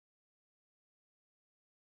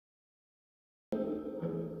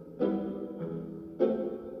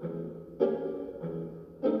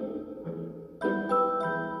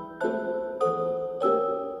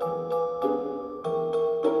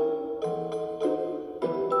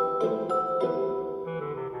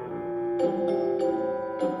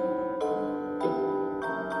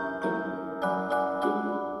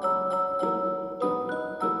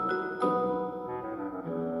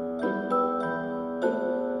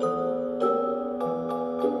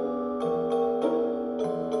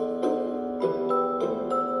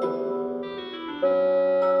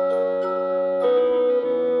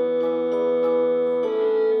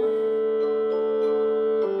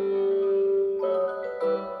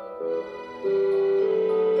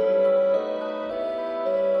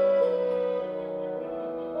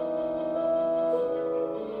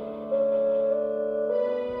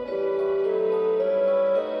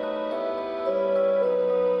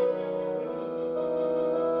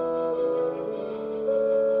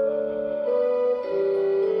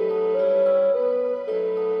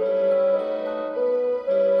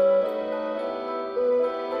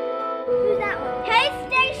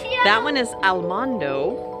That one is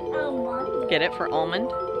almondo. Almond. Get it for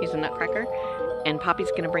almond? He's a nutcracker. And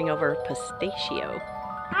Poppy's gonna bring over pistachio.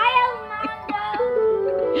 Hi, Almond.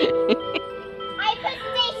 Hi,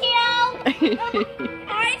 pistachio.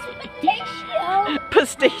 Hi, pistachio.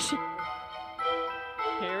 Pistachio.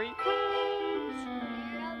 Here he comes.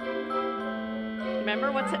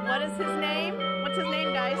 Remember what is his name? What's his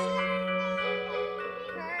name, guys?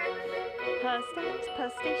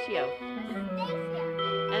 Pistachio.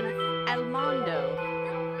 And almondo.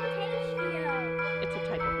 It's a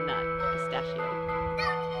type of nut, pistachio.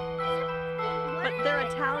 But they're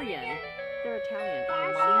Italian. They're Italian.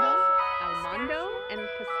 Almondo and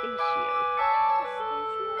pistachio.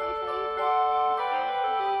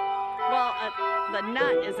 Well, the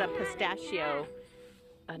nut is a pistachio.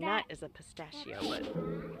 A nut is a pistachio, but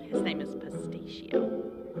his name is Pistāchio.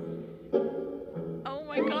 Oh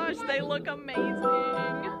my gosh, they look amazing.